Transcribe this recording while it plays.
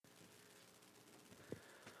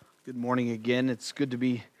Good morning again. It's good to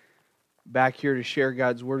be back here to share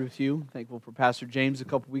God's Word with you. Thankful for Pastor James a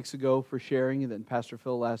couple weeks ago for sharing, and then Pastor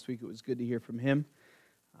Phil last week. It was good to hear from him.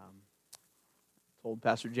 Told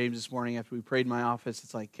Pastor James this morning after we prayed in my office,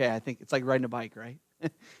 it's like, okay, I think it's like riding a bike, right?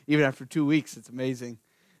 Even after 2 weeks, it's amazing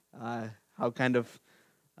how kind of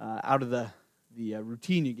out of the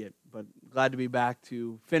routine you get. But glad to be back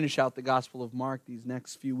to finish out the Gospel of Mark these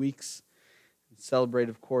next few weeks and celebrate,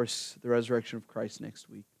 of course, the resurrection of Christ next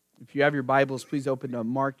week. If you have your Bibles, please open to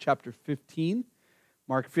Mark chapter 15.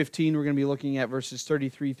 Mark 15, we're going to be looking at verses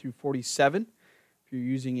 33 through 47. If you're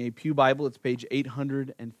using a Pew Bible, it's page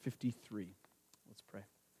 853. Let's pray.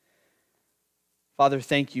 Father,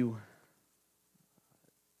 thank you.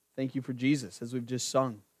 Thank you for Jesus, as we've just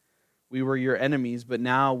sung. We were your enemies, but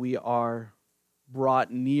now we are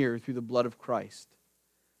brought near through the blood of Christ.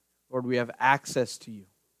 Lord, we have access to you.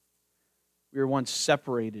 We were once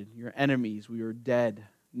separated, your enemies. We were dead.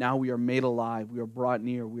 Now we are made alive. We are brought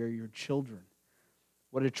near. We are your children.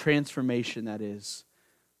 What a transformation that is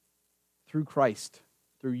through Christ,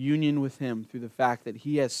 through union with him, through the fact that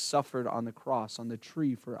he has suffered on the cross, on the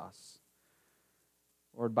tree for us.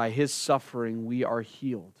 Lord, by his suffering we are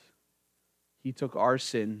healed. He took our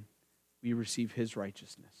sin. We receive his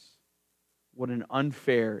righteousness. What an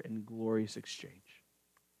unfair and glorious exchange.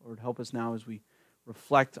 Lord, help us now as we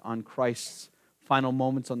reflect on Christ's final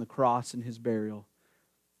moments on the cross and his burial.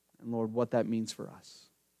 And Lord, what that means for us.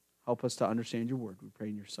 Help us to understand your word. We pray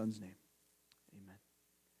in your Son's name. Amen.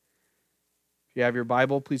 If you have your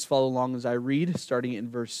Bible, please follow along as I read, starting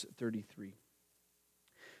in verse 33.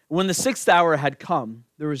 When the 6th hour had come,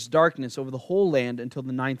 there was darkness over the whole land until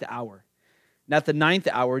the 9th hour. And at the 9th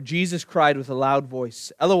hour, Jesus cried with a loud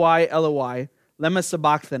voice, Eloi, Eloi, lema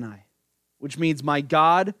sabachthani, which means, my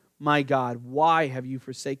God, why have you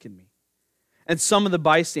forsaken me? And some of the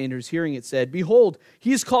bystanders hearing it said, behold,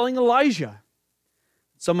 he is calling Elijah.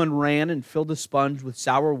 Someone ran and filled a sponge with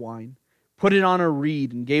sour wine, put it on a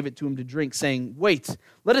reed and gave it to him to drink, saying, wait,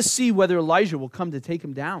 let us see whether Elijah will come to take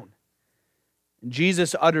him down. And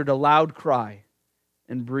Jesus uttered a loud cry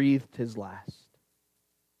and breathed his last.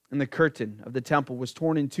 And the curtain of the temple was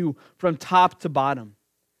torn in two from top to bottom.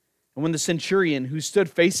 And when the centurion who stood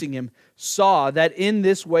facing him saw that in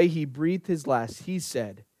this way he breathed his last, he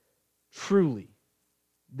said, truly,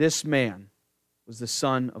 this man was the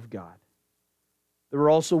Son of God. There were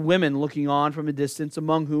also women looking on from a distance,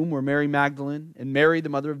 among whom were Mary Magdalene and Mary, the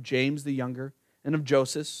mother of James the younger, and of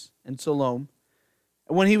Joseph and Salome.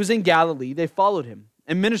 And when he was in Galilee, they followed him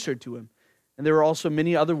and ministered to him. And there were also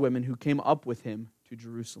many other women who came up with him to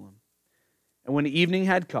Jerusalem. And when evening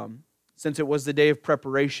had come, since it was the day of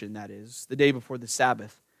preparation, that is, the day before the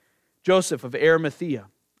Sabbath, Joseph of Arimathea,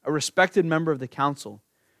 a respected member of the council,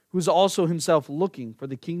 who was also himself looking for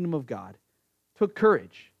the kingdom of God, took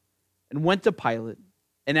courage and went to Pilate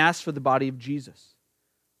and asked for the body of Jesus.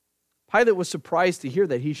 Pilate was surprised to hear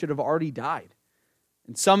that he should have already died.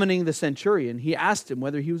 And summoning the centurion, he asked him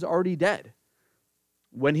whether he was already dead.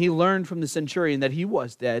 When he learned from the centurion that he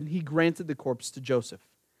was dead, he granted the corpse to Joseph.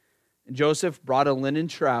 And Joseph brought a linen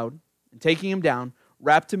shroud, and taking him down,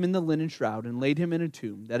 wrapped him in the linen shroud and laid him in a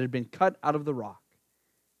tomb that had been cut out of the rock.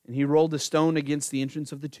 And he rolled a stone against the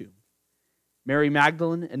entrance of the tomb. Mary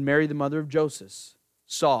Magdalene and Mary, the mother of Joseph,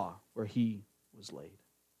 saw where he was laid.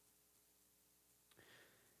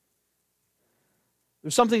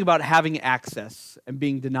 There's something about having access and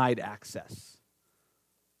being denied access.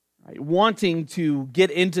 Right? Wanting to get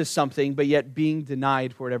into something, but yet being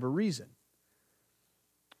denied for whatever reason.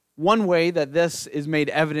 One way that this is made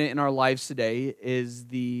evident in our lives today is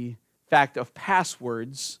the fact of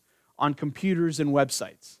passwords on computers and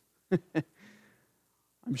websites.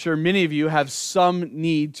 I'm sure many of you have some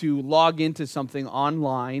need to log into something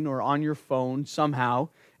online or on your phone somehow,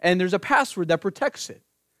 and there's a password that protects it.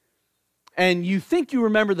 And you think you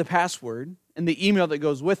remember the password and the email that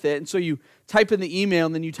goes with it, and so you type in the email,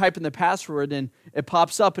 and then you type in the password, and it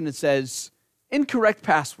pops up, and it says, incorrect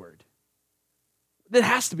password. That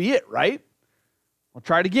has to be it, right? I'll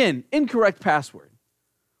try it again. Incorrect password.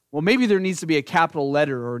 Well, maybe there needs to be a capital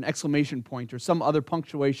letter or an exclamation point or some other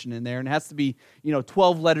punctuation in there, and it has to be,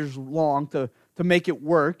 12 letters long to make it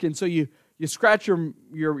work. And so you scratch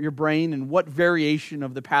your brain and what variation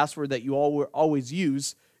of the password that you always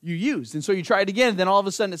use, you used. And so you try it again, and then all of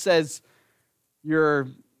a sudden it says, your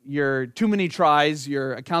too many tries,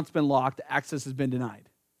 your account's been locked, access has been denied.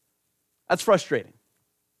 That's frustrating.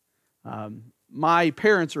 My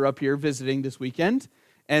parents are up here visiting this weekend,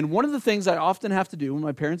 and one of the things I often have to do when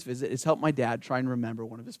my parents visit is help my dad try and remember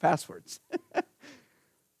one of his passwords.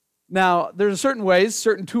 Now, there's certain ways,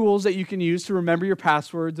 certain tools that you can use to remember your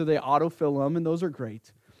passwords, or they autofill them, and those are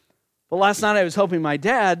great. But last night I was helping my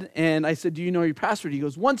dad, and I said, do you know your password? He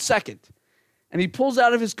goes, 1 second. And he pulls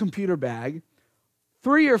out of his computer bag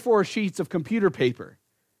 3 or 4 sheets of computer paper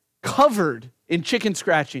covered in chicken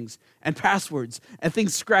scratchings and passwords and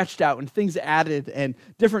things scratched out and things added and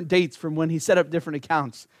different dates from when he set up different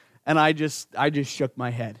accounts. And I just shook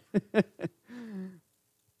my head.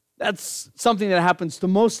 That's something that happens to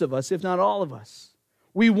most of us, if not all of us.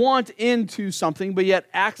 We want into something, but yet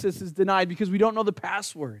access is denied because we don't know the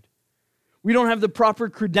password. We don't have the proper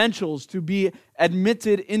credentials to be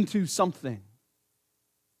admitted into something.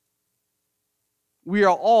 We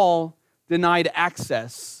are all denied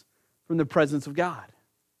access from the presence of God.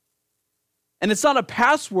 And it's not a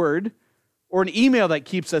password or an email that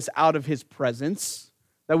keeps us out of His presence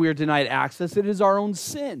that we are denied access. It is our own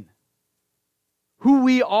sin. Who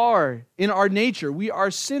we are in our nature. We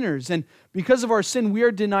are sinners. And because of our sin, we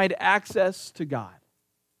are denied access to God.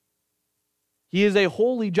 He is a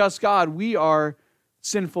holy, just God. We are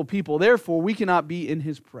sinful people. Therefore, we cannot be in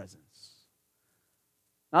His presence.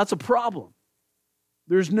 Now, that's a problem.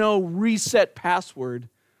 There's no reset password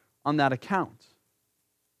on that account.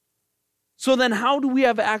 So then how do we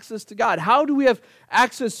have access to God? How do we have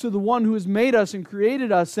access to the one who has made us and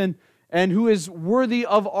created us and who is worthy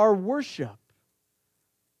of our worship?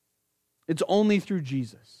 It's only through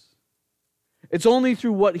Jesus. It's only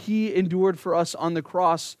through what He endured for us on the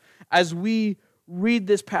cross. As we read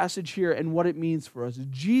this passage here and what it means for us,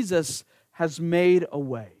 Jesus has made a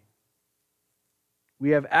way.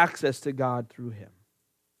 We have access to God through Him.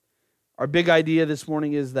 Our big idea this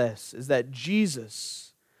morning is this, is that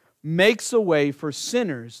Jesus makes a way for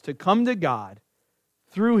sinners to come to God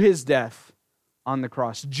through His death on the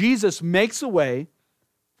cross. Jesus makes a way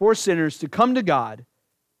for sinners to come to God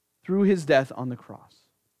through His death on the cross.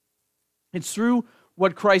 It's through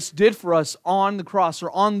what Christ did for us on the cross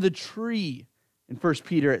or on the tree. In 1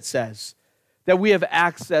 Peter it says that we have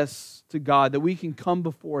access to God, that we can come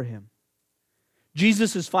before Him.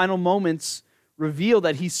 Jesus' final moments reveal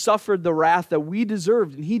that He suffered the wrath that we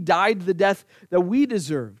deserved, and He died the death that we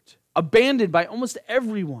deserved, abandoned by almost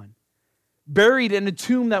everyone, buried in a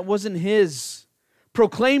tomb that wasn't His,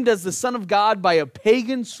 proclaimed as the Son of God by a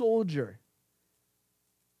pagan soldier.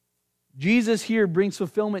 Jesus here brings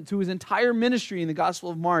fulfillment to His entire ministry in the Gospel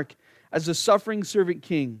of Mark as the suffering servant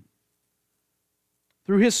king.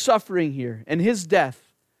 Through His suffering here and His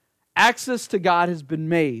death, access to God has been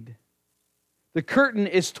made. The curtain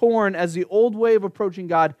is torn as the old way of approaching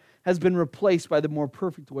God has been replaced by the more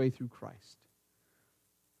perfect way through Christ.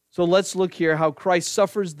 So let's look here how Christ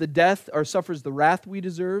suffers the death, or suffers the wrath we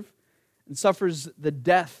deserve, and suffers the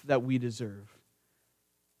death that we deserve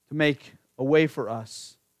to make a way for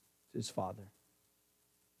us to His Father.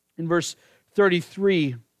 In verse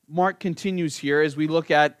 33, Mark continues here as we look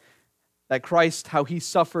at that Christ, how He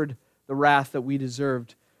suffered the wrath that we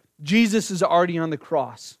deserved. Jesus is already on the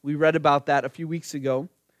cross. We read about that a few weeks ago.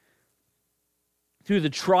 Through the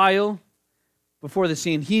trial, before the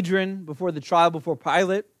Sanhedrin, before the trial before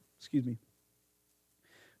Pilate,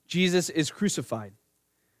 Jesus is crucified.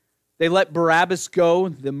 They let Barabbas go,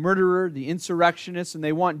 the murderer, the insurrectionist, and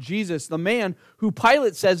they want Jesus, the man who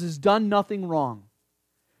Pilate says has done nothing wrong.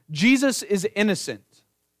 Jesus is innocent.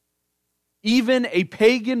 Even a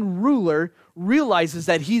pagan ruler realizes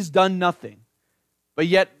that he's done nothing. But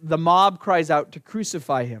yet the mob cries out to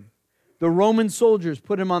crucify Him. The Roman soldiers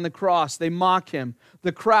put Him on the cross. They mock Him.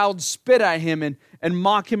 The crowd spit at Him and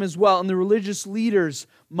mock Him as well. And the religious leaders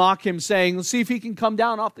mock Him, saying, let's see if He can come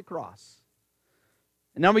down off the cross.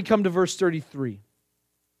 And now we come to verse 33.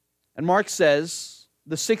 And Mark says,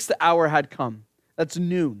 the 6th hour had come. That's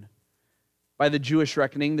noon. By the Jewish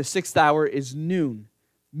reckoning, the 6th hour is noon,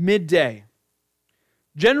 midday.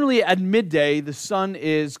 Generally at midday, the sun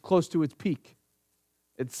is close to its peak.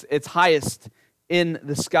 It's highest in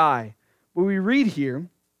the sky. But we read here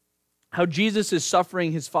how Jesus is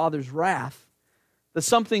suffering His Father's wrath, that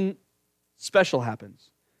something special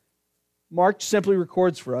happens. Mark simply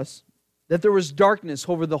records for us that there was darkness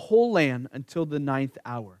over the whole land until the 9th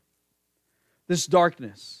hour. This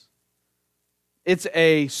darkness, it's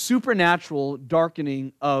a supernatural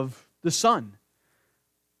darkening of the sun.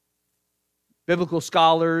 Biblical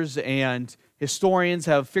scholars and historians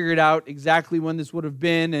have figured out exactly when this would have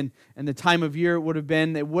been and the time of year it would have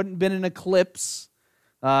been. It wouldn't have been an eclipse,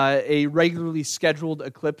 a regularly scheduled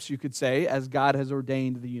eclipse, you could say, as God has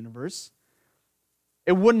ordained the universe.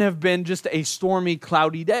 It wouldn't have been just a stormy,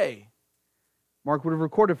 cloudy day. Mark would have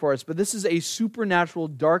recorded for us, but this is a supernatural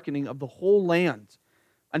darkening of the whole land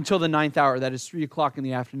until the 9th hour, that is 3 o'clock in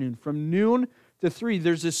the afternoon. From noon to 3,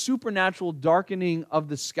 there's a supernatural darkening of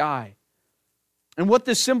the sky. And what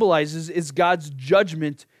this symbolizes is God's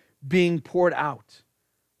judgment being poured out.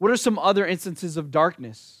 What are some other instances of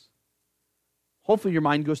darkness? Hopefully your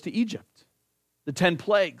mind goes to Egypt. The 10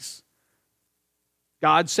 plagues.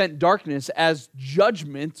 God sent darkness as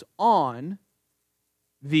judgment on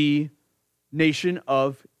the nation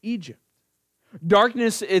of Egypt.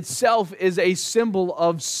 Darkness itself is a symbol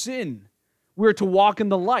of sin. We're to walk in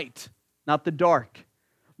the light, not the dark.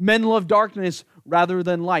 Men love darkness rather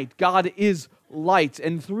than light. God is light,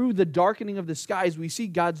 and through the darkening of the skies, we see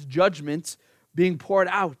God's judgments being poured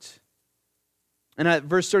out. And at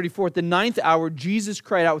verse 34, at the 9th hour, Jesus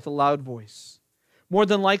cried out with a loud voice. More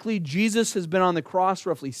than likely, Jesus has been on the cross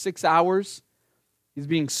roughly 6 hours. He's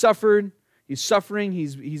being suffered. He's suffering.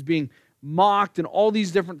 He's being mocked and all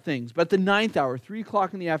these different things. But at the 9th hour, 3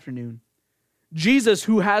 o'clock in the afternoon, Jesus,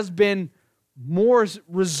 who has been more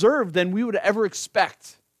reserved than we would ever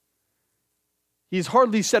expect, he's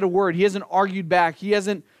hardly said a word. He hasn't argued back. He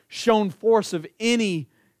hasn't shown force of any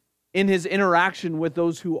in his interaction with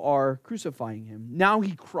those who are crucifying him. Now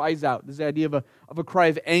he cries out. This idea of a cry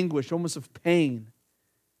of anguish, almost of pain.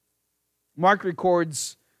 Mark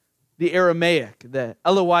records the Aramaic, the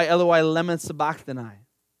Eloi, Eloi, lema sabachthani,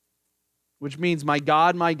 which means, my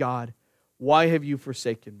God, why have you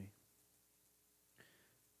forsaken me?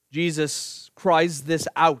 Jesus cries this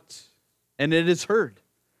out, and it is heard.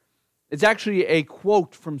 It's actually a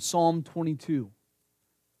quote from Psalm 22.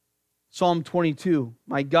 Psalm 22,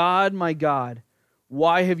 my God,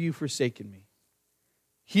 why have you forsaken me?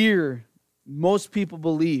 Here, most people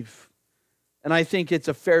believe, and I think it's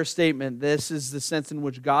a fair statement, this is the sense in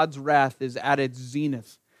which God's wrath is at its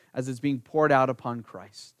zenith as it's being poured out upon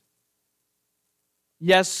Christ.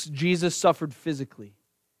 Yes, Jesus suffered physically.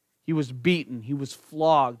 He was beaten, he was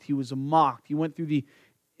flogged, he was mocked. He went through the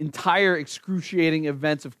entire excruciating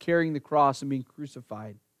events of carrying the cross and being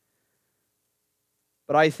crucified.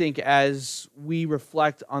 But I think as we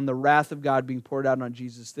reflect on the wrath of God being poured out on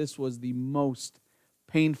Jesus, this was the most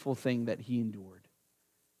painful thing that he endured.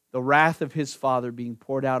 The wrath of his Father being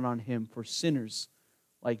poured out on him for sinners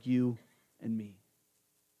like you and me.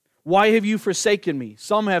 Why have you forsaken me?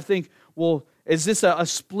 Some have think, well, is this a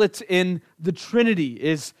split in the Trinity?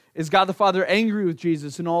 Is God the Father angry with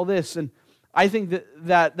Jesus and all this? And I think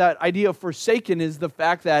that idea of forsaken is the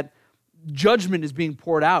fact that judgment is being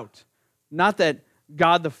poured out. Not that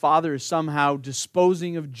God the Father is somehow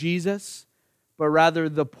disposing of Jesus, but rather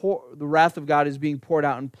the wrath of God is being poured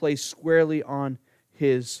out and placed squarely on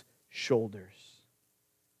his shoulders.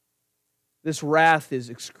 This wrath is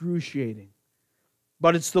excruciating,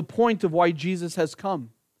 but it's the point of why Jesus has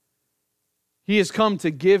come. He has come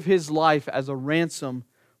to give his life as a ransom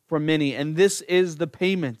for many, and this is the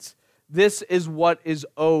payment. This is what is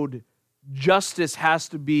owed. Justice has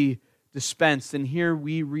to be dispensed, and here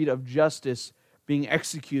we read of justice being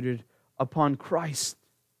executed upon Christ.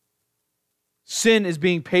 Sin is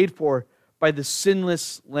being paid for by the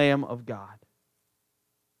sinless Lamb of God.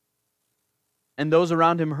 And those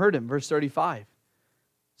around him heard him. Verse 35.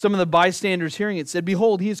 Some of the bystanders hearing it said,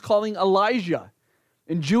 behold, he is calling Elijah.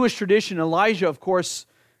 In Jewish tradition, Elijah, of course,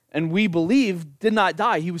 and we believe, did not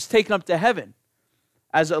die. He was taken up to heaven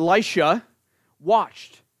as Elisha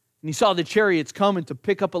watched. And he saw the chariots come and to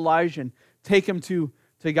pick up Elijah and take him to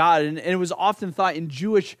God. And it was often thought in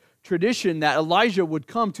Jewish tradition that Elijah would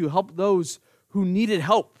come to help those who needed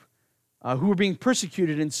help, who were being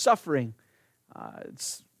persecuted and suffering.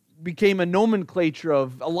 It became a nomenclature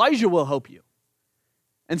of Elijah will help you.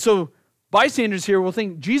 And so bystanders here will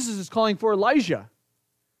think Jesus is calling for Elijah,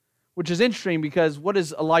 which is interesting because what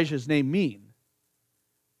does Elijah's name mean?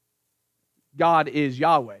 God is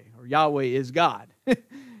Yahweh, or Yahweh is God.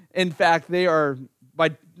 In fact, they are,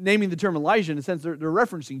 by naming the term Elijah, in a sense, they're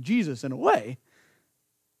referencing Jesus in a way.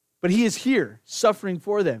 But he is here, suffering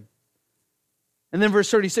for them. And then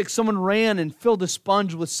verse 36, someone ran and filled a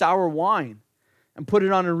sponge with sour wine and put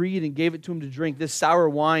it on a reed and gave it to him to drink. This sour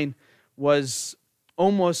wine was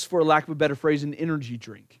almost, for lack of a better phrase, an energy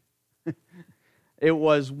drink. It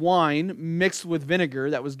was wine mixed with vinegar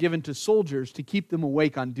that was given to soldiers to keep them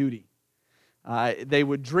awake on duty. They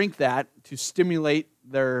would drink that to stimulate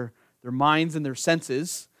their minds and their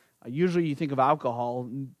senses. Usually you think of alcohol,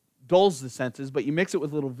 dulls the senses, but you mix it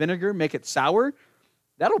with a little vinegar, make it sour,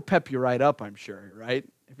 that'll pep you right up, I'm sure, right?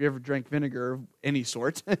 If you ever drank vinegar of any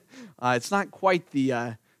sort. It's not quite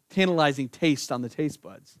the tantalizing taste on the taste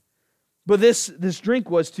buds. But this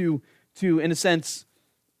drink was to, in a sense,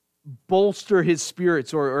 bolster his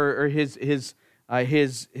spirits or his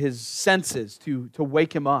senses to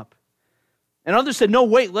wake him up. And others said, no,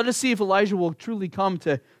 wait, let us see if Elijah will truly come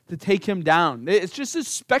to take him down. It's just a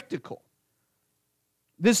spectacle.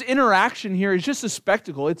 This interaction here is just a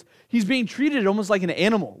spectacle. He's being treated almost like an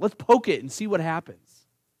animal. Let's poke it and see what happens.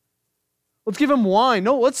 Let's give him wine.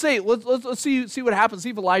 No, let's see what happens.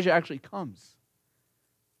 See if Elijah actually comes.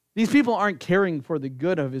 These people aren't caring for the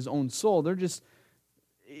good of his own soul.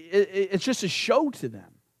 It's just a show to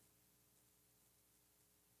them.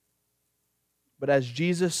 But as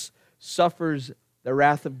Jesus suffers the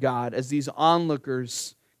wrath of God, as these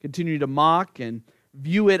onlookers continue to mock and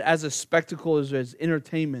view it as a spectacle, as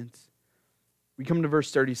entertainment, we come to verse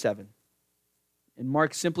 37. And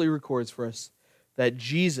Mark simply records for us that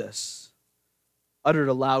Jesus uttered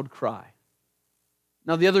a loud cry.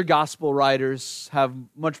 Now, the other gospel writers have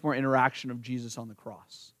much more interaction of Jesus on the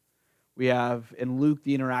cross. We have in Luke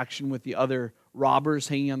the interaction with the other robbers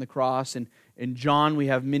hanging on the cross. And in John, we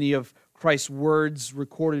have many of Christ's words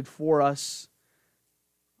recorded for us.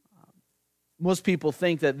 Most people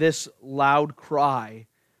think that this loud cry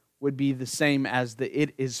would be the same as the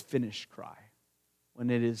 "it is finished" cry,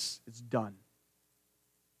 when it's done.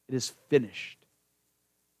 It is finished.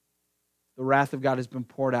 The wrath of God has been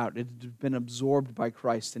poured out. It has been absorbed by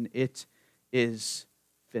Christ, and it is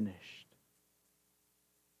finished.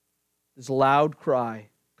 This loud cry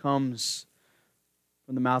comes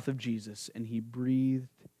from the mouth of Jesus, and he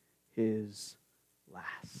breathed his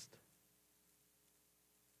last.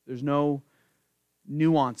 There's no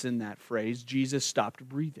nuance in that phrase. Jesus stopped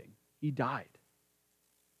breathing. He died.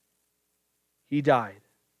 He died.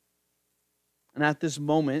 And at this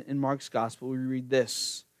moment in Mark's gospel, we read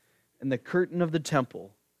this: "And the curtain of the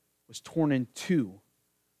temple was torn in two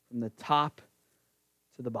from the top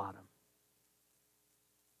to the bottom."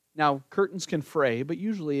 Now, curtains can fray, but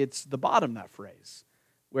usually it's the bottom that frays,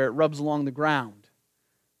 where it rubs along the ground.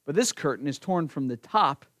 But this curtain is torn from the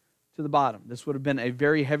top to the bottom. This would have been a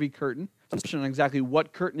very heavy curtain. I'm not sure on exactly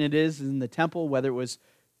what curtain it is in the temple, whether it was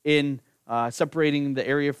in separating the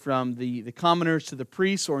area from the commoners to the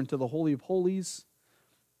priests or into the Holy of Holies.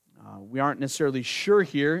 We aren't necessarily sure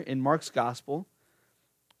here in Mark's gospel,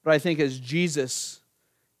 but I think as Jesus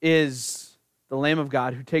is the Lamb of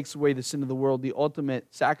God who takes away the sin of the world, the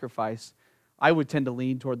ultimate sacrifice, I would tend to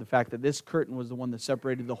lean toward the fact that this curtain was the one that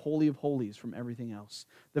separated the Holy of Holies from everything else.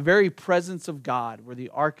 The very presence of God, where the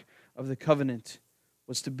Ark of the Covenant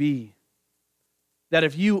was to be. That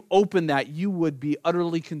if you open that, you would be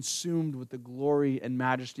utterly consumed with the glory and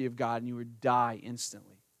majesty of God, and you would die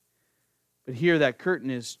instantly. But here that curtain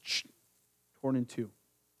is torn in two,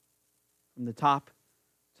 from the top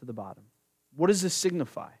to the bottom. What does this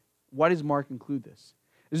signify? Why does Mark include this?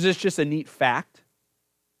 Is this just a neat fact?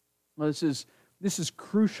 Well, this is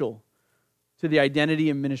crucial to the identity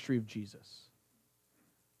and ministry of Jesus.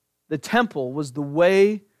 The temple was the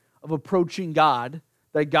way of approaching God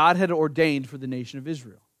that God had ordained for the nation of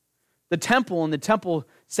Israel. The temple and the temple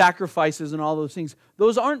sacrifices and all those things,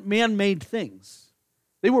 those aren't man-made things.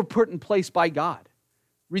 They were put in place by God.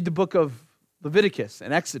 Read the book of Leviticus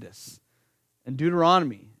and Exodus and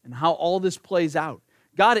Deuteronomy and how all this plays out.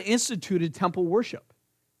 God instituted temple worship.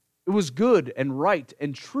 It was good and right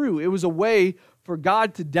and true. It was a way for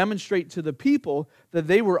God to demonstrate to the people that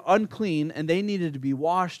they were unclean and they needed to be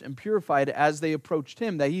washed and purified as they approached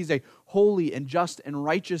Him, that He's a holy and just and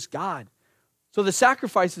righteous God. So the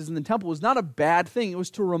sacrifices in the temple was not a bad thing. It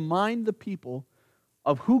was to remind the people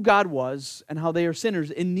of who God was and how they are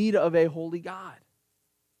sinners in need of a holy God.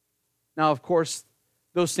 Now, of course,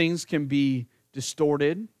 those things can be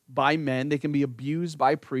distorted by men. They can be abused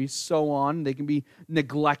by priests, so on. They can be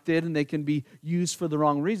neglected and they can be used for the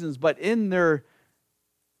wrong reasons. But in their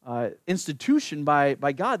institution by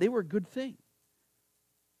God, they were a good thing.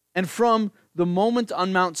 And from the moment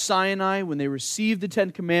on Mount Sinai when they received the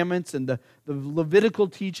Ten Commandments and the Levitical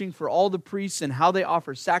teaching for all the priests and how they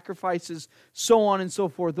offer sacrifices, so on and so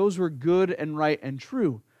forth, those were good and right and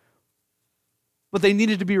true. But they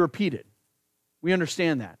needed to be repeated. We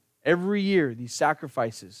understand that. Every year, these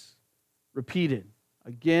sacrifices repeated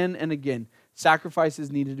again and again.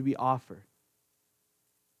 Sacrifices needed to be offered.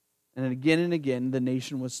 And again, the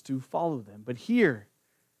nation was to follow them. But here,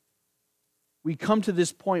 we come to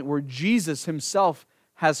this point where Jesus Himself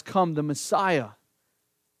has come, the Messiah.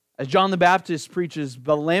 As John the Baptist preaches,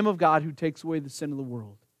 the Lamb of God who takes away the sin of the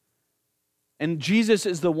world. And Jesus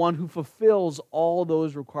is the one who fulfills all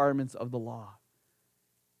those requirements of the law.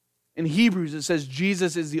 In Hebrews, it says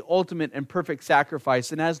Jesus is the ultimate and perfect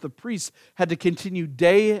sacrifice. And as the priests had to continue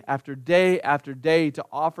day after day after day to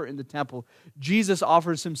offer in the temple, Jesus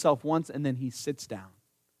offers Himself once and then He sits down.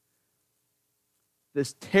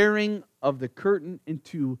 This tearing of the curtain in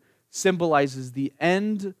two symbolizes the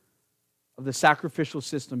end of the sacrificial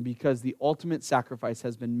system because the ultimate sacrifice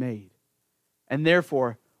has been made. And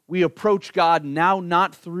therefore, We approach God now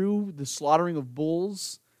not through the slaughtering of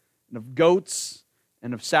bulls and of goats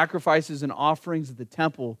and of sacrifices and offerings at the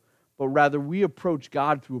temple, but rather we approach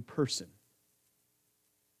God through a person,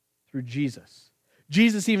 through Jesus.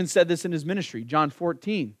 Jesus even said this in his ministry, John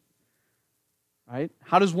 14. Right?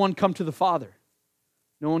 How does one come to the Father?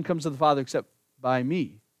 No one comes to the Father except by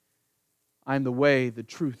me. I am the way, the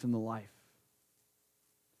truth, and the life.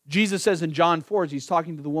 Jesus says in John 4, as he's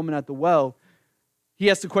talking to the woman at the well, he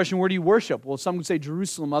asks the question, where do you worship? Well, some say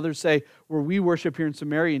Jerusalem, others say where we worship here in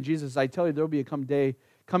Samaria. And Jesus, I tell you, there will be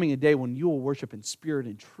coming a day when you will worship in spirit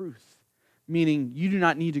and truth. Meaning you do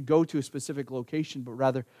not need to go to a specific location, but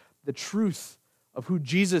rather the truth of who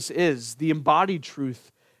Jesus is, the embodied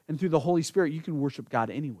truth, and through the Holy Spirit, you can worship God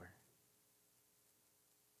anywhere.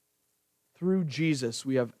 Through Jesus,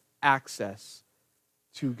 we have access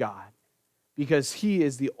to God because he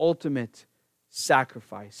is the ultimate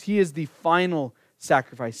sacrifice. He is the final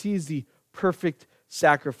sacrifice. He is the perfect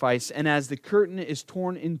sacrifice. And as the curtain is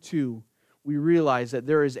torn in two, we realize that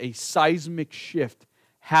there is a seismic shift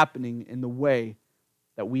happening in the way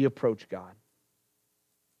that we approach God.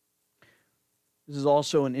 This is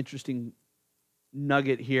also an interesting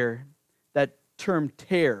nugget here. That term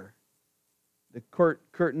tear, the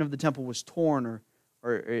curtain of the temple was torn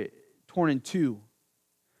or torn in two.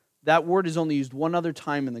 That word is only used one other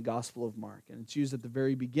time in the Gospel of Mark, and it's used at the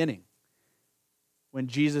very beginning when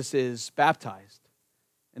Jesus is baptized.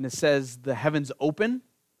 And it says the heavens open.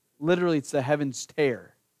 Literally, it's the heavens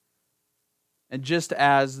tear. And just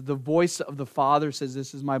as the voice of the Father says,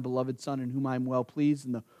 this is my beloved Son in whom I am well pleased,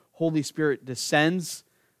 and the Holy Spirit descends,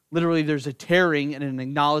 literally there's a tearing and an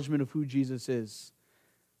acknowledgement of who Jesus is.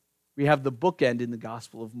 We have the bookend in the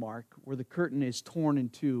Gospel of Mark where the curtain is torn in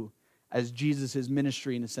two as Jesus'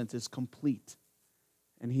 ministry, in a sense, is complete.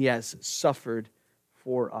 And he has suffered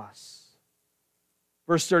for us.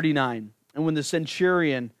 Verse 39, and when the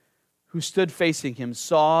centurion who stood facing him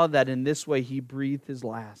saw that in this way he breathed his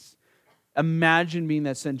last. Imagine being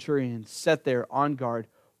that centurion, set there on guard,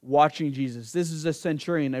 watching Jesus. This is a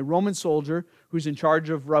centurion, a Roman soldier who's in charge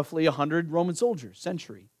of roughly 100 Roman soldiers,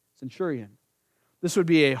 centurion. This would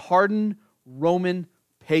be a hardened Roman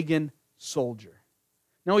pagan soldier.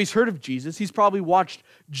 Now he's heard of Jesus. He's probably watched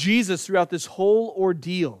Jesus throughout this whole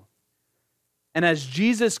ordeal. And as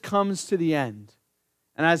Jesus comes to the end,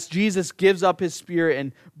 and as Jesus gives up his spirit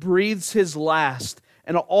and breathes his last,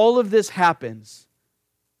 and all of this happens,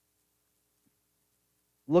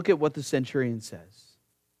 look at what the centurion says.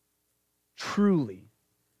 Truly,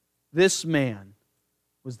 this man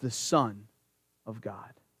was the Son of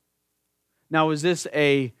God. Now, is this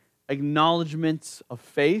an acknowledgement of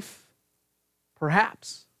faith?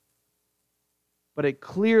 Perhaps. But it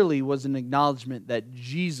clearly was an acknowledgement that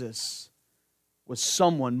Jesus was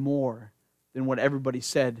someone more than what everybody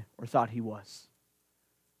said or thought he was.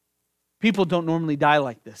 People don't normally die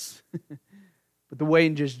like this. But the way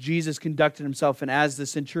in just Jesus conducted himself, and as the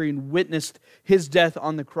centurion witnessed his death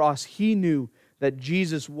on the cross, he knew that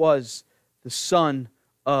Jesus was the Son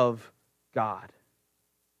of God.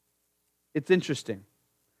 It's interesting.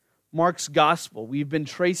 Mark's gospel, we've been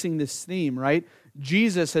tracing this theme, right?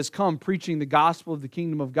 Jesus has come preaching the gospel of the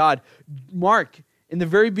kingdom of God. Mark, in the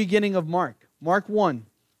very beginning of Mark 1,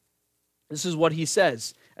 this is what he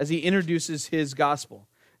says as he introduces his gospel.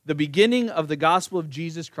 The beginning of the gospel of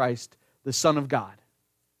Jesus Christ, the Son of God.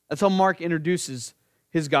 That's how Mark introduces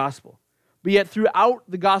his gospel. But yet throughout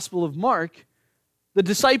the gospel of Mark, the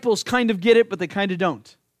disciples kind of get it, but they kind of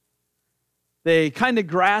don't. They kind of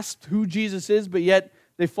grasp who Jesus is, but yet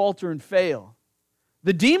they falter and fail.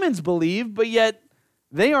 The demons believe, but yet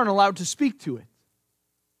they aren't allowed to speak to it.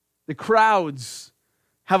 The crowds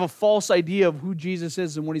have a false idea of who Jesus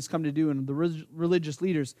is and what he's come to do, and the religious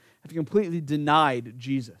leaders have completely denied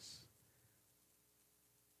Jesus.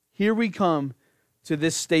 Here we come to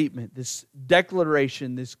this statement, this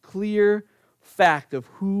declaration, this clear fact of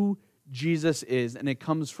who Jesus is, and it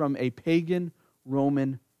comes from a pagan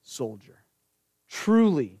Roman soldier.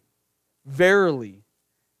 Truly, verily,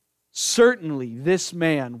 certainly this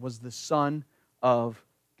man was the Son of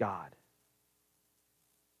God.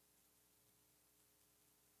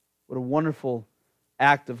 What a wonderful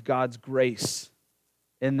act of God's grace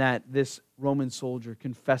in that this Roman soldier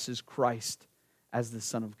confesses Christ as the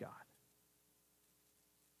Son of God.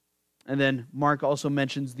 And then Mark also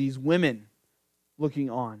mentions these women looking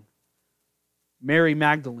on. Mary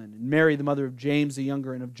Magdalene and Mary, the mother of James the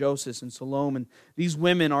younger and of Joseph and Salome. And these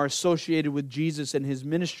women are associated with Jesus and his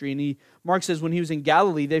ministry. And Mark says when he was in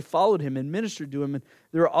Galilee, they followed him and ministered to him. And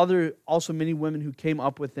there are also many women who came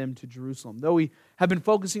up with him to Jerusalem. Though we have been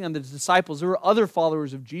focusing on the disciples, there were other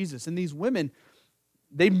followers of Jesus. And these women,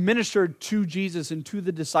 they ministered to Jesus and to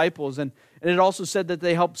the disciples, and it also said that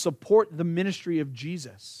they helped support the ministry of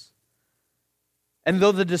Jesus. And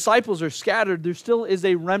though the disciples are scattered, there still is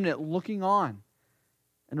a remnant looking on.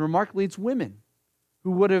 And remarkably, it's women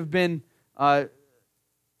who would have been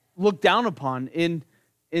looked down upon in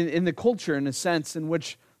the culture, in a sense, in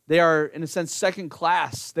which they are, in a sense, second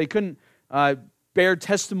class. They couldn't bear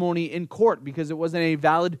testimony in court because it wasn't a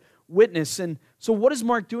valid witness. And so what is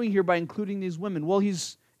Mark doing here by including these women? Well,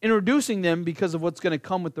 he's introducing them because of what's going to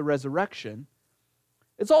come with the resurrection.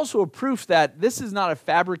 It's also a proof that this is not a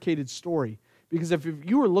fabricated story, because if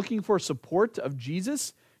you were looking for support of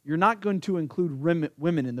Jesus, you're not going to include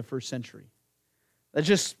women in the first century. That's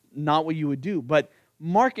just not what you would do. But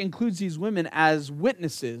Mark includes these women as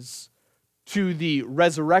witnesses to the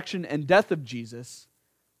resurrection and death of Jesus,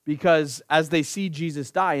 because as they see Jesus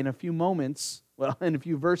die in a few moments, well, in a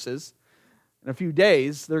few verses, in a few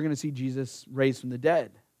days, they're going to see Jesus raised from the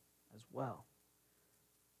dead as well.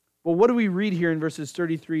 But what do we read here in verses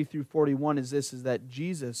 33 through 41 is that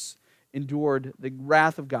Jesus endured the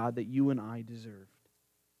wrath of God that you and I deserved.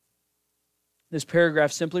 This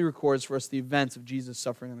paragraph simply records for us the events of Jesus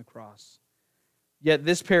suffering on the cross. Yet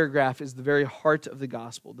this paragraph is the very heart of the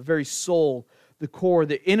gospel, the very soul, the core,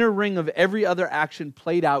 the inner ring of every other action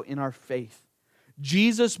played out in our faith.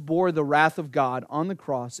 Jesus bore the wrath of God on the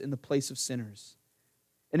cross in the place of sinners.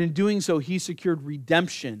 And in doing so, he secured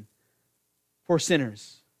redemption for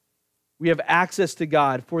sinners. We have access to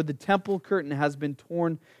God, for the temple curtain has been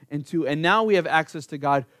torn in two. And now we have access to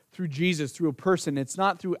God through Jesus, through a person. It's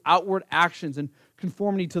not through outward actions and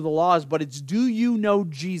conformity to the laws, but it's, do you know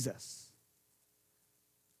Jesus?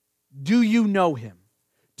 Do you know him?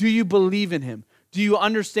 Do you believe in him? Do you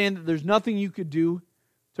understand that there's nothing you could do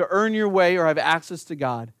to earn your way or have access to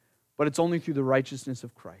God, but it's only through the righteousness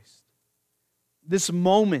of Christ? This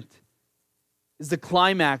moment is the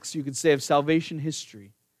climax, you could say, of salvation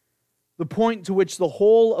history. The point to which the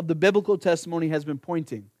whole of the biblical testimony has been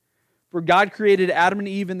pointing. For God created Adam and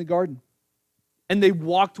Eve in the garden, and they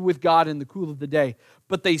walked with God in the cool of the day.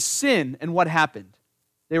 But they sinned, and what happened?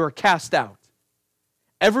 They were cast out.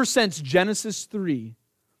 Ever since Genesis 3,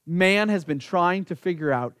 man has been trying to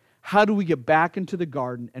figure out, how do we get back into the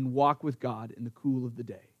garden and walk with God in the cool of the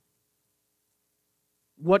day?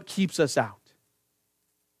 What keeps us out?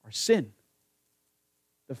 Our sin.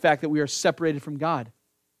 The fact that we are separated from God.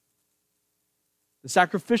 The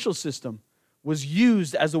sacrificial system was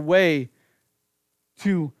used as a way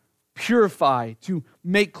to purify, to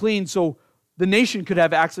make clean, so the nation could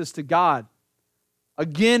have access to God.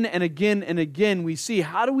 Again and again and again, we see,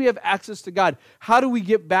 how do we have access to God? How do we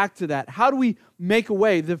get back to that? How do we make a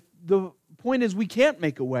way? The point is, we can't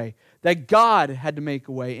make a way. That God had to make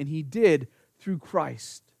a way, and he did through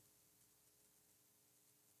Christ.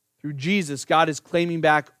 Through Jesus, God is claiming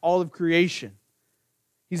back all of creation.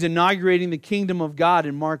 He's inaugurating the kingdom of God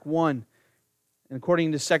in Mark 1. And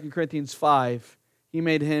according to 2 Corinthians 5, he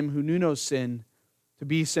made him who knew no sin to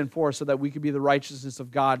be sin for us, so that we could be the righteousness of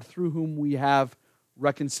God, through whom we have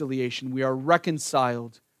reconciliation. We are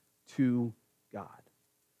reconciled to God.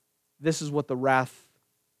 This is what the wrath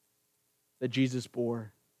that Jesus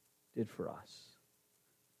bore did for us.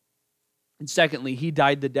 And secondly, he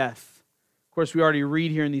died the death. Of course, we already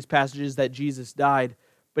read here in these passages that Jesus died.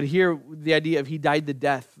 But here, the idea of he died the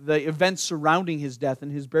death, the events surrounding his death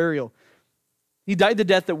and his burial. He died the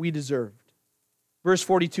death that we deserved. Verse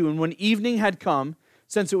 42, and when evening had come,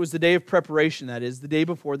 since it was the day of preparation, that is, the day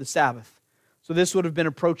before the Sabbath. So this would have been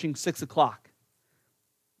approaching 6 o'clock.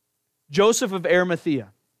 Joseph of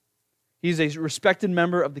Arimathea, he's a respected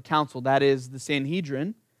member of the council, that is, the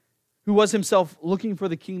Sanhedrin, who was himself looking for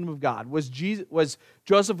the kingdom of God. Was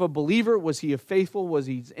Joseph a believer? Was he a faithful? Was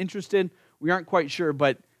he interested? We aren't quite sure,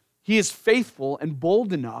 but he is faithful and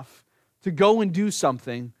bold enough to go and do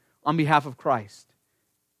something on behalf of Christ.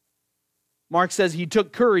 Mark says he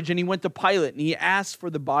took courage and he went to Pilate and he asked for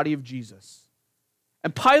the body of Jesus.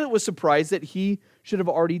 And Pilate was surprised that he should have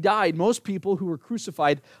already died. Most people who were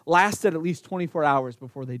crucified lasted at least 24 hours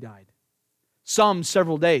before they died. Some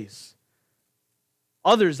several days.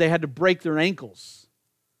 Others, they had to break their ankles,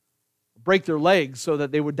 break their legs so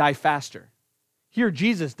that they would die faster. Here,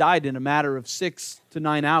 Jesus died in a matter of 6 to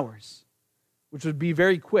 9 hours, which would be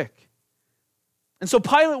very quick. And so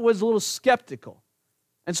Pilate was a little skeptical.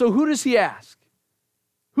 And so who does he ask?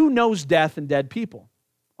 Who knows death and dead people?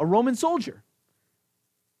 A Roman soldier.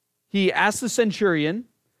 He asked the centurion.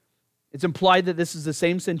 It's implied that this is the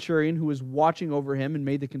same centurion who was watching over him and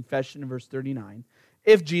made the confession in verse 39,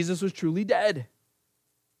 if Jesus was truly dead.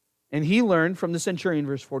 And he learned from the centurion,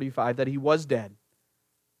 verse 45, that he was dead.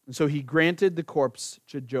 And so he granted the corpse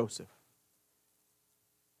to Joseph.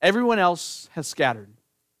 Everyone else has scattered.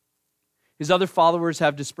 His other followers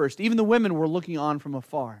have dispersed. Even the women were looking on from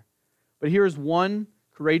afar. But here is one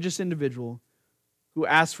courageous individual who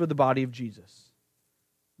asked for the body of Jesus.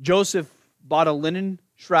 Joseph bought a linen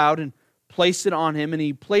shroud and placed it on him, and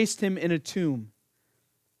he placed him in a tomb.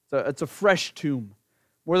 It's a fresh tomb.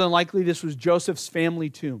 More than likely, this was Joseph's family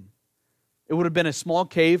tomb. It would have been a small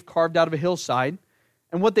cave carved out of a hillside.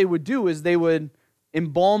 And what they would do is they would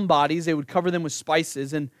embalm bodies, they would cover them with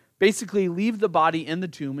spices, and basically leave the body in the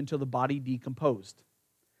tomb until the body decomposed.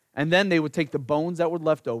 And then they would take the bones that were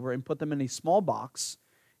left over and put them in a small box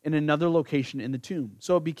in another location in the tomb.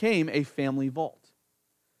 So it became a family vault.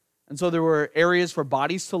 And so there were areas for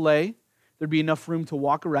bodies to lay. There'd be enough room to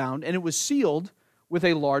walk around, and it was sealed with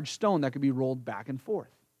a large stone that could be rolled back and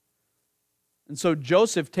forth. And so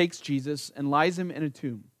Joseph takes Jesus and lies him in a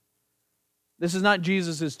tomb. This is not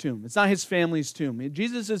Jesus' tomb. It's not his family's tomb.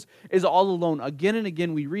 Jesus is all alone. Again and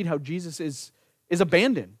again, we read how Jesus is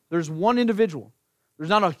abandoned. There's one individual. There's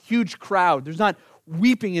not a huge crowd. There's not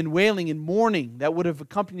weeping and wailing and mourning that would have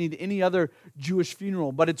accompanied any other Jewish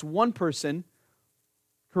funeral. But it's one person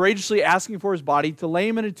courageously asking for his body to lay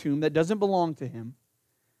him in a tomb that doesn't belong to him.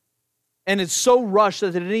 And it's so rushed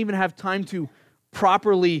that they didn't even have time to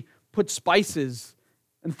properly put spices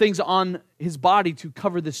and things on his body to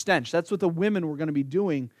cover the stench. That's what the women were going to be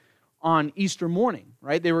doing on Easter morning,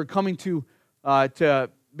 right? They were coming to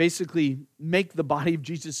basically make the body of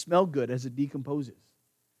Jesus smell good as it decomposes.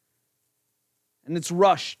 And it's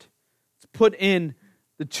rushed. It's put in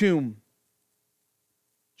the tomb.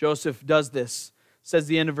 Joseph does this, says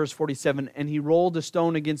the end of verse 47, and he rolled a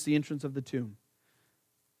stone against the entrance of the tomb.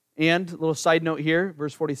 And, a little side note here,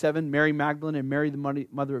 verse 47, Mary Magdalene and Mary, the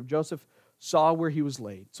mother of Joseph, saw where he was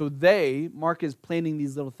laid. So Mark is planning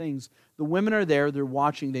these little things. The women are there, they're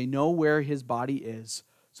watching, they know where his body is,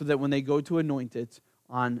 so that when they go to anoint it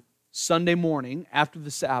on Sunday morning after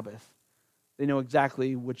the Sabbath, they know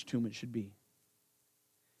exactly which tomb it should be.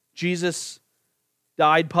 Jesus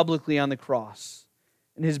died publicly on the cross,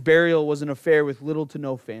 and his burial was an affair with little to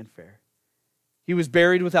no fanfare. He was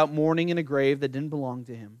buried without mourning in a grave that didn't belong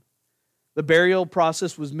to him. The burial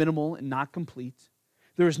process was minimal and not complete.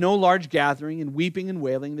 There was no large gathering and weeping and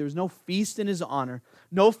wailing. There was no feast in his honor,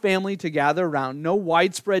 no family to gather around, no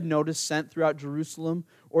widespread notice sent throughout Jerusalem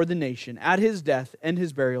or the nation. At his death and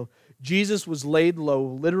his burial, Jesus was laid low,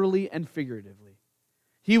 literally and figuratively.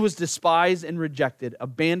 He was despised and rejected,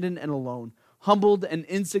 abandoned and alone, humbled and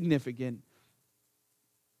insignificant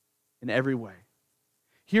in every way.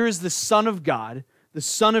 Here is the Son of God, the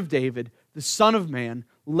Son of David, the Son of Man,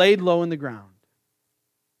 laid low in the ground.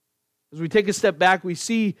 As we take a step back, we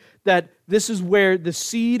see that this is where the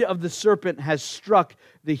seed of the serpent has struck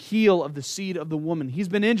the heel of the seed of the woman. He's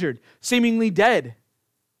been injured, seemingly dead.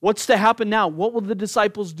 What's to happen now? What will the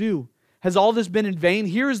disciples do? Has all this been in vain?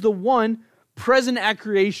 Here is the one present at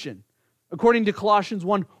creation, according to Colossians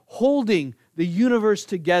 1, holding the universe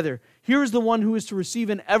together. Here is the one who is to receive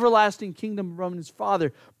an everlasting kingdom from his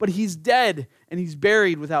Father, but he's dead and he's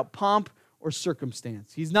buried without pomp or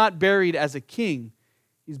circumstance. He's not buried as a king,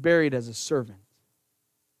 he's buried as a servant.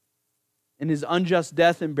 In his unjust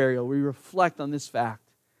death and burial, we reflect on this fact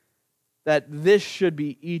that this should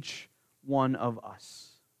be each one of us.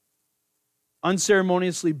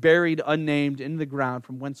 Unceremoniously buried, unnamed, in the ground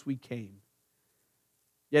from whence we came.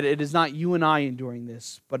 Yet it is not you and I enduring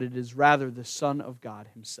this, but it is rather the Son of God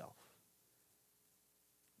himself.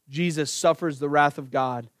 Jesus suffers the wrath of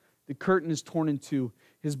God. The curtain is torn in two.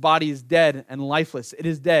 His body is dead and lifeless. It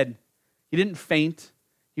is dead. He didn't faint.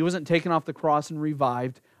 He wasn't taken off the cross and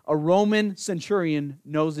revived. A Roman centurion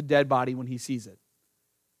knows a dead body when he sees it.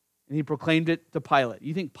 And he proclaimed it to Pilate.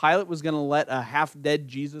 You think Pilate was going to let a half-dead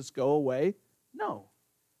Jesus go away? No.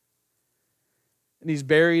 And he's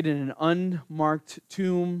buried in an unmarked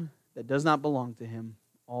tomb that does not belong to him,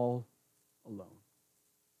 all alone.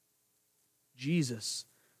 Jesus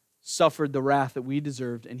suffered the wrath that we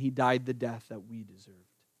deserved, and he died the death that we deserved.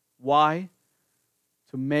 Why?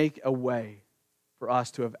 To make a way for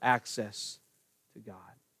us to have access to God.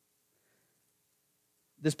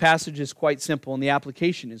 This passage is quite simple, and the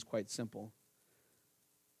application is quite simple.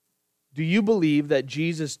 Do you believe that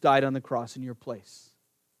Jesus died on the cross in your place?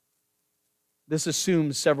 This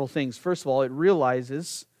assumes several things. First of all, it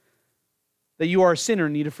realizes that you are a sinner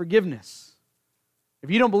in need of forgiveness.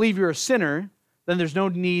 If you don't believe you're a sinner, then there's no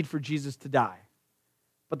need for Jesus to die.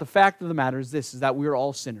 But the fact of the matter is this, is that we are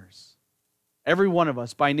all sinners. Every one of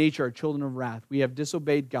us, by nature, are children of wrath. We have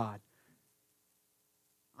disobeyed God.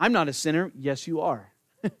 I'm not a sinner. Yes, you are.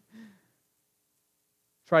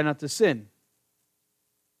 Try not to sin.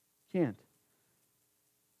 Can't.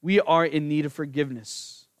 We are in need of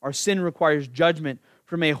forgiveness. Our sin requires judgment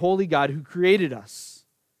from a holy God who created us,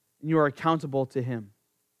 and you are accountable to him.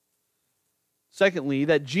 Secondly,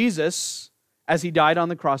 that Jesus, as he died on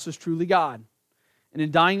the cross, was truly God. And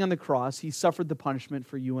in dying on the cross, he suffered the punishment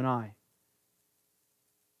for you and I.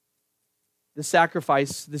 This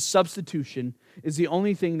sacrifice, this substitution, is the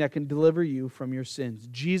only thing that can deliver you from your sins.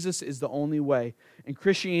 Jesus is the only way. And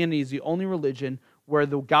Christianity is the only religion where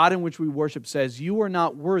the God in which we worship says, you are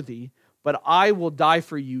not worthy, but I will die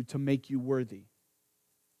for you to make you worthy.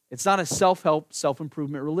 It's not a self-help,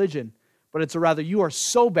 self-improvement religion, but it's a rather, you are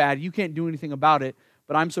so bad, you can't do anything about it,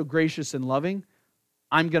 but I'm so gracious and loving,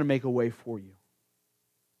 I'm going to make a way for you.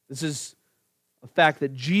 This is a fact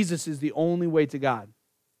that Jesus is the only way to God.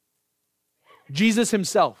 Jesus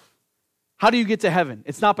himself. How do you get to heaven?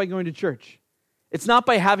 It's not by going to church. It's not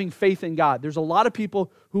by having faith in God. There's a lot of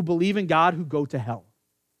people who believe in God who go to hell.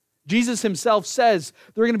 Jesus himself says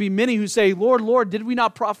there are going to be many who say, Lord, Lord, did we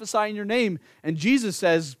not prophesy in your name? And Jesus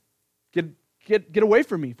says, get away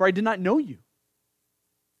from me, for I did not know you.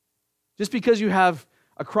 Just because you have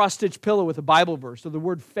a cross-stitched pillow with a Bible verse or the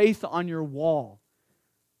word faith on your wall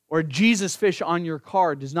or a Jesus fish on your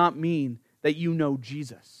car does not mean that you know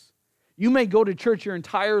Jesus. You may go to church your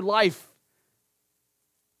entire life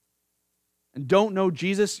and don't know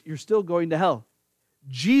Jesus, you're still going to hell.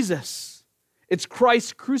 Jesus, it's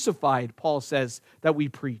Christ crucified, Paul says, that we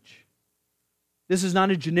preach. This is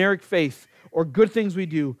not a generic faith or good things we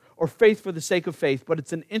do or faith for the sake of faith, but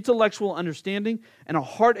it's an intellectual understanding and a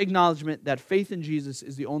heart acknowledgement that faith in Jesus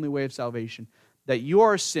is the only way of salvation, that you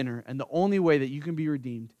are a sinner and the only way that you can be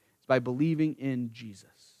redeemed is by believing in Jesus.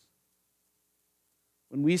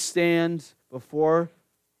 When we stand before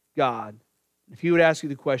God, if he would ask you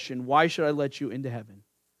the question, why should I let you into heaven?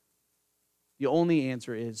 The only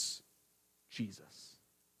answer is Jesus.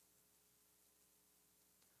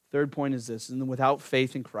 Third point is this, and without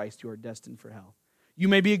faith in Christ, you are destined for hell. You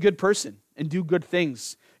may be a good person and do good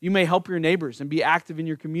things. You may help your neighbors and be active in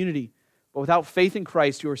your community, but without faith in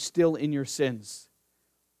Christ, you are still in your sins.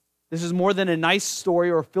 This is more than a nice story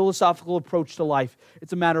or a philosophical approach to life.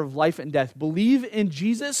 It's a matter of life and death. Believe in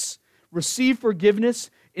Jesus, receive forgiveness,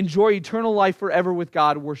 enjoy eternal life forever with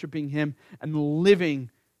God, worshiping him, and living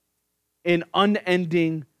in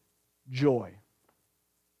unending joy.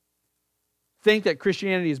 Think that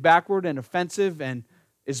Christianity is backward and offensive and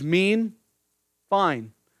is mean,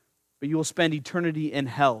 fine, but you will spend eternity in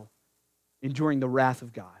hell enduring the wrath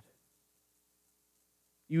of God.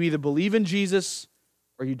 You either believe in Jesus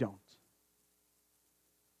or you don't.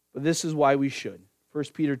 But this is why we should. 1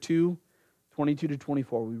 Peter 2, 22 to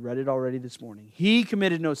 24, we read it already this morning. He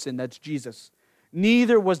committed no sin, that's Jesus.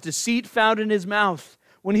 Neither was deceit found in his mouth.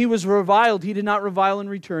 When he was reviled, he did not revile in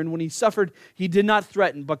return. When he suffered, he did not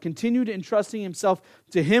threaten, but continued entrusting himself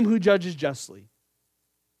to him who judges justly.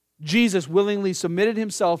 Jesus willingly submitted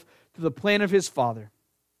himself to the plan of his Father.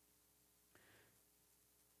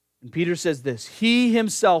 And Peter says this, he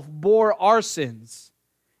himself bore our sins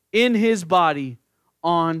in his body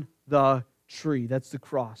on the tree. That's the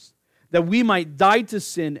cross. That we might die to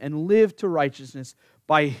sin and live to righteousness.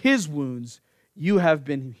 By his wounds you have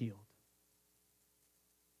been healed.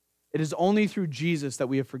 It is only through Jesus that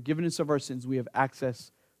we have forgiveness of our sins. We have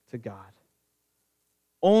access to God.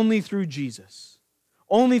 Only through Jesus.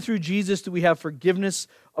 Only through Jesus do we have forgiveness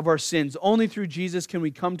of our sins. Only through Jesus can we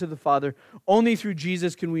come to the Father. Only through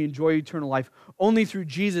Jesus can we enjoy eternal life. Only through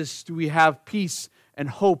Jesus do we have peace and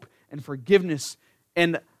hope and forgiveness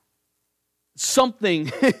and something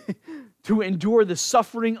to endure the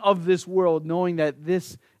suffering of this world, knowing that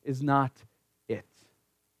this is not it.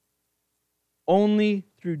 Only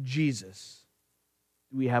through Jesus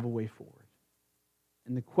do we have a way forward.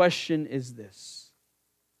 And the question is this: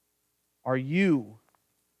 are you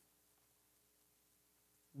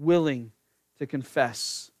willing to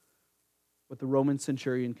confess what the Roman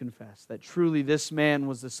centurion confessed, that truly this man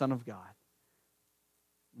was the Son of God?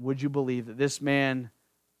 Would you believe that this man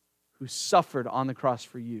who suffered on the cross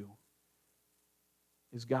for you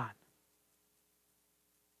is God?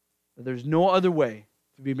 That there's no other way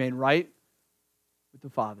to be made right with the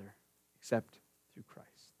Father except through Christ.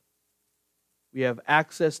 We have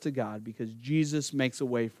access to God because Jesus makes a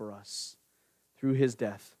way for us through his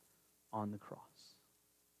death on the cross.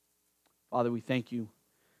 Father, we thank you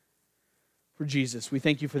for Jesus. We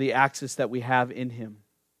thank you for the access that we have in him.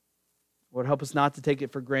 Lord, help us not to take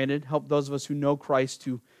it for granted. Help those of us who know Christ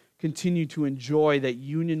to continue to enjoy that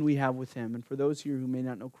union we have with him. And for those here who may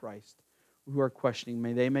not know Christ, who are questioning,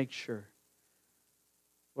 may they make sure,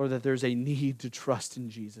 Lord, that there's a need to trust in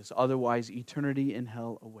Jesus. Otherwise, eternity in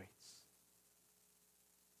hell awaits.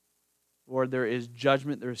 Lord, there is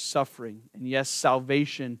judgment, there is suffering. And yes,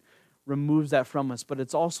 salvation removes that from us, but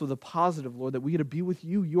it's also the positive, Lord, that we get to be with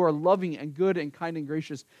you. You are loving and good and kind and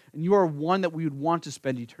gracious, and you are one that we would want to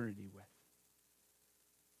spend eternity with.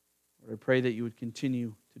 Lord, I pray that you would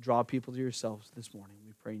continue to draw people to yourselves this morning.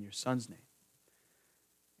 We pray in your Son's name.